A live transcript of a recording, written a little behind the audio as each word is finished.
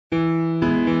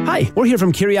Hi, we're here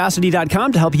from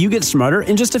Curiosity.com to help you get smarter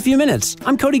in just a few minutes.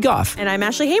 I'm Cody Goff. And I'm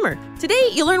Ashley Hamer. Today,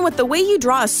 you'll learn what the way you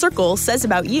draw a circle says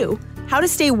about you, how to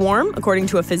stay warm, according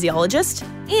to a physiologist,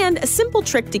 and a simple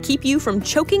trick to keep you from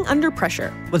choking under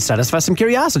pressure. Let's satisfy some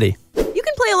curiosity. You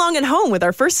can play along at home with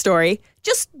our first story.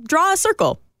 Just draw a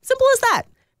circle. Simple as that.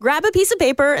 Grab a piece of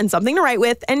paper and something to write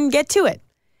with and get to it.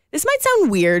 This might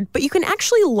sound weird, but you can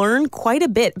actually learn quite a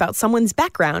bit about someone's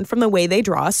background from the way they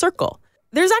draw a circle.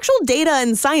 There's actual data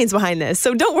and science behind this,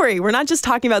 so don't worry, we're not just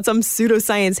talking about some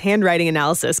pseudoscience handwriting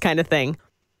analysis kind of thing.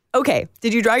 Okay,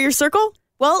 did you draw your circle?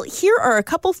 Well, here are a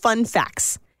couple fun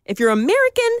facts. If you're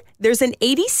American, there's an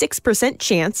 86%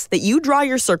 chance that you draw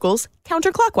your circles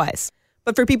counterclockwise.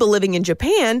 But for people living in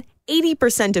Japan,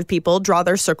 80% of people draw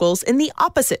their circles in the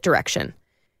opposite direction.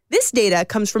 This data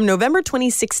comes from November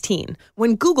 2016,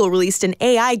 when Google released an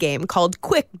AI game called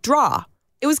Quick Draw.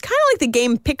 It was kind of like the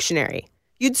game Pictionary.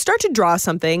 You'd start to draw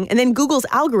something, and then Google's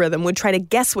algorithm would try to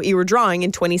guess what you were drawing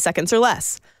in 20 seconds or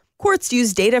less. Quartz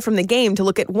used data from the game to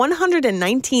look at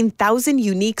 119,000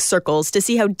 unique circles to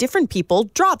see how different people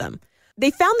draw them.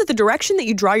 They found that the direction that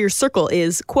you draw your circle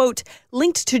is, quote,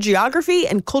 linked to geography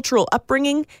and cultural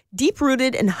upbringing,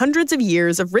 deep-rooted in hundreds of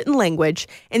years of written language,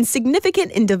 and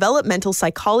significant in developmental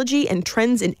psychology and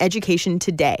trends in education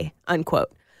today,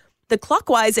 unquote. The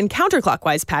clockwise and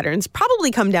counterclockwise patterns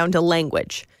probably come down to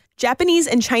language. Japanese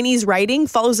and Chinese writing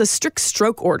follows a strict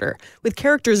stroke order, with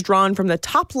characters drawn from the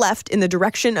top left in the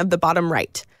direction of the bottom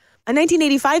right. A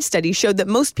 1985 study showed that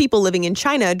most people living in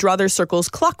China draw their circles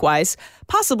clockwise,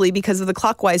 possibly because of the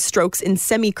clockwise strokes in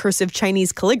semi-cursive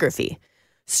Chinese calligraphy.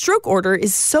 Stroke order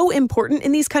is so important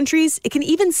in these countries, it can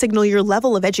even signal your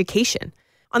level of education.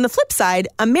 On the flip side,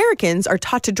 Americans are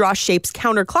taught to draw shapes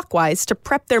counterclockwise to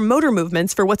prep their motor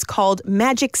movements for what's called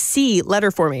magic C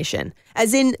letter formation,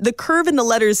 as in the curve in the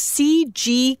letters C,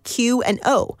 G, Q, and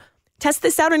O. Test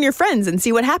this out on your friends and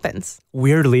see what happens.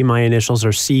 Weirdly, my initials are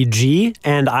CG,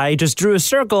 and I just drew a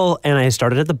circle, and I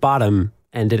started at the bottom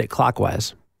and did it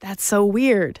clockwise. That's so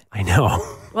weird. I know.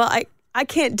 Well, I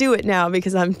can't do it now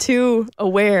because I'm too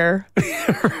aware.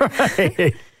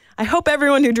 Right. I hope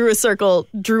everyone who drew a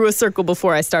circle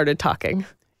before I started talking.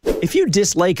 If you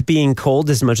dislike being cold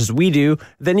as much as we do,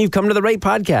 then you've come to the right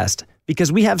podcast,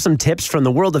 because we have some tips from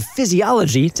the world of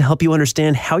physiology to help you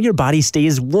understand how your body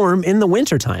stays warm in the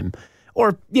wintertime,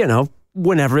 or,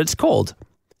 whenever it's cold.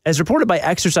 As reported by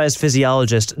exercise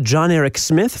physiologist John Eric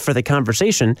Smith for The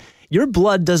Conversation, your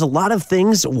blood does a lot of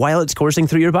things while it's coursing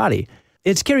through your body.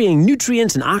 It's carrying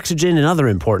nutrients and oxygen and other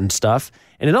important stuff,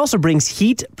 and it also brings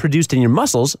heat produced in your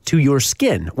muscles to your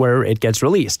skin, where it gets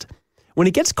released. When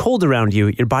it gets cold around you,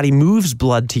 your body moves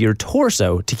blood to your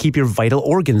torso to keep your vital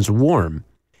organs warm.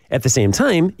 At the same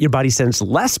time, your body sends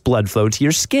less blood flow to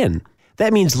your skin.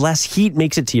 That means less heat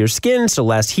makes it to your skin, so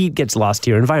less heat gets lost to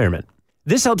your environment.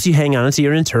 This helps you hang on to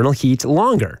your internal heat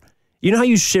longer. You know how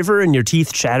you shiver and your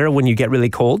teeth chatter when you get really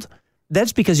cold?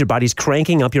 That's because your body's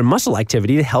cranking up your muscle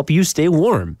activity to help you stay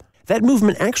warm. That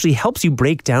movement actually helps you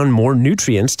break down more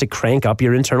nutrients to crank up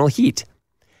your internal heat.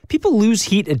 People lose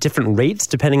heat at different rates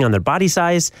depending on their body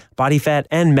size, body fat,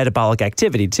 and metabolic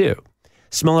activity too.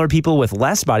 Smaller people with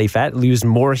less body fat lose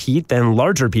more heat than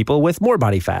larger people with more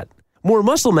body fat. More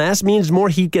muscle mass means more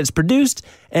heat gets produced,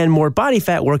 and more body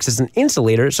fat works as an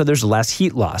insulator, so there's less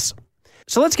heat loss.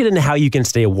 So let's get into how you can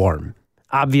stay warm.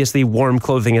 Obviously, warm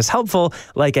clothing is helpful,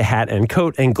 like a hat and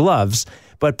coat and gloves,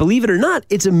 but believe it or not,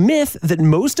 it's a myth that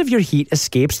most of your heat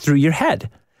escapes through your head.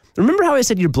 Remember how I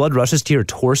said your blood rushes to your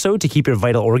torso to keep your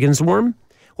vital organs warm?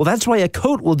 Well, that's why a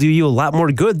coat will do you a lot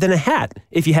more good than a hat,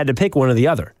 if you had to pick one or the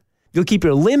other. You'll keep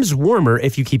your limbs warmer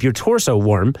if you keep your torso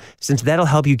warm, since that'll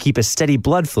help you keep a steady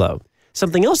blood flow.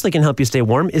 Something else that can help you stay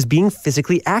warm is being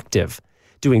physically active.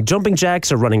 Doing jumping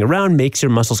jacks or running around makes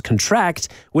your muscles contract,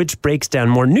 which breaks down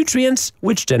more nutrients,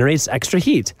 which generates extra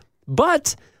heat.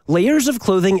 But layers of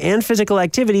clothing and physical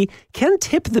activity can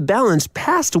tip the balance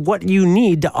past what you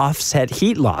need to offset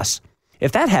heat loss.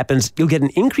 If that happens, you'll get an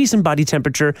increase in body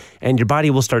temperature and your body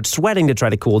will start sweating to try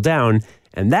to cool down.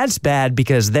 And that's bad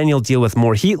because then you'll deal with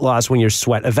more heat loss when your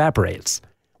sweat evaporates.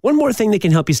 One more thing that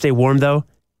can help you stay warm though,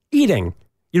 eating.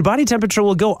 Your body temperature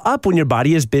will go up when your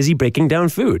body is busy breaking down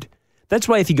food. That's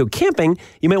why if you go camping,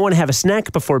 you might want to have a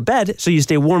snack before bed so you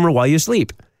stay warmer while you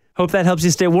sleep. Hope that helps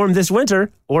you stay warm this winter,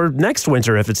 or next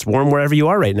winter if it's warm wherever you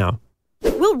are right now.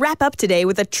 We'll wrap up today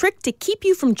with a trick to keep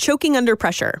you from choking under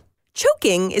pressure.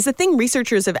 Choking is a thing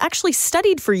researchers have actually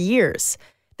studied for years.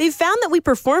 They've found that we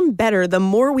perform better the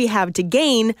more we have to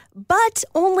gain, but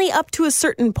only up to a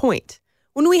certain point.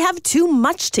 When we have too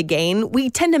much to gain, we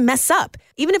tend to mess up,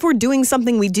 even if we're doing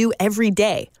something we do every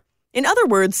day. In other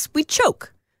words, we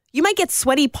choke. You might get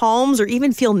sweaty palms or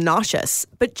even feel nauseous,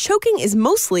 but choking is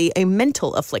mostly a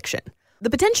mental affliction. The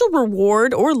potential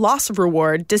reward or loss of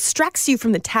reward distracts you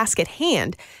from the task at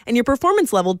hand, and your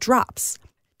performance level drops.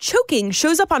 Choking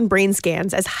shows up on brain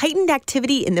scans as heightened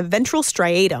activity in the ventral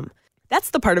striatum.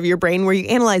 That's the part of your brain where you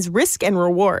analyze risk and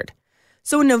reward.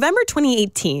 So in November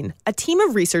 2018, a team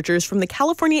of researchers from the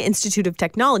California Institute of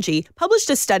Technology published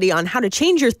a study on how to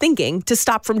change your thinking to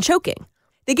stop from choking.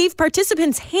 They gave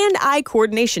participants hand-eye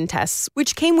coordination tests,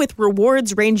 which came with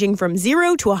rewards ranging from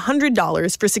 $0 to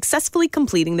 $100 for successfully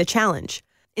completing the challenge.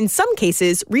 In some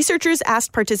cases, researchers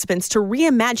asked participants to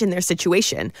reimagine their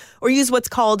situation or use what's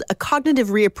called a cognitive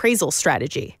reappraisal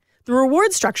strategy. The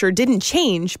reward structure didn't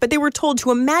change, but they were told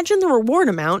to imagine the reward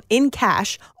amount in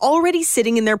cash already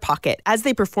sitting in their pocket as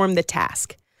they performed the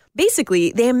task.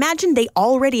 Basically, they imagined they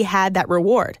already had that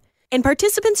reward. And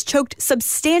participants choked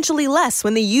substantially less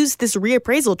when they used this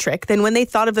reappraisal trick than when they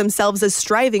thought of themselves as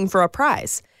striving for a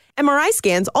prize. MRI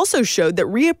scans also showed that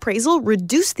reappraisal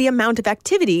reduced the amount of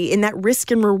activity in that risk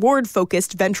and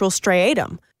reward-focused ventral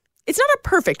striatum. It's not a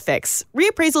perfect fix.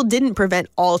 Reappraisal didn't prevent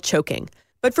all choking.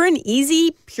 But for an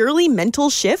easy, purely mental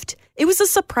shift, it was a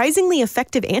surprisingly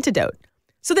effective antidote.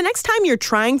 So the next time you're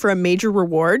trying for a major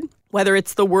reward, whether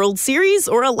it's the World Series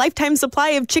or a lifetime supply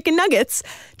of chicken nuggets,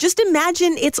 just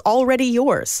imagine it's already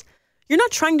yours. You're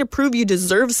not trying to prove you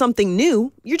deserve something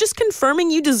new. You're just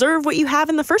confirming you deserve what you have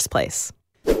in the first place.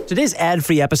 Today's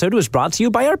ad-free episode was brought to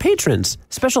you by our patrons.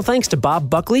 Special thanks to Bob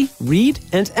Buckley, Reed,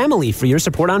 and Emily for your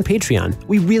support on Patreon.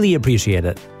 We really appreciate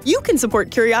it. You can support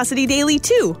Curiosity Daily,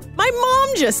 too. My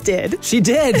mom just did. She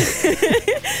did.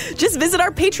 Just visit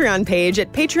our Patreon page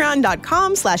at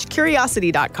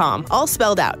patreon.com/curiosity.com, all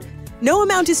spelled out. No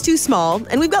amount is too small,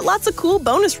 and we've got lots of cool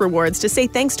bonus rewards to say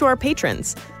thanks to our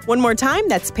patrons. One more time,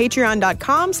 that's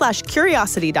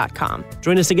patreon.com/curiosity.com.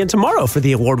 Join us again tomorrow for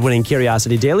the award-winning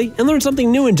Curiosity Daily and learn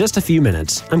something new in just a few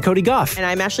minutes. I'm Cody Goff. And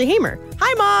I'm Ashley Hamer.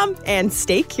 Hi, Mom, and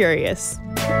stay curious.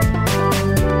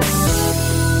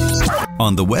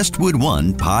 On the Westwood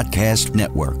One Podcast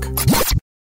Network.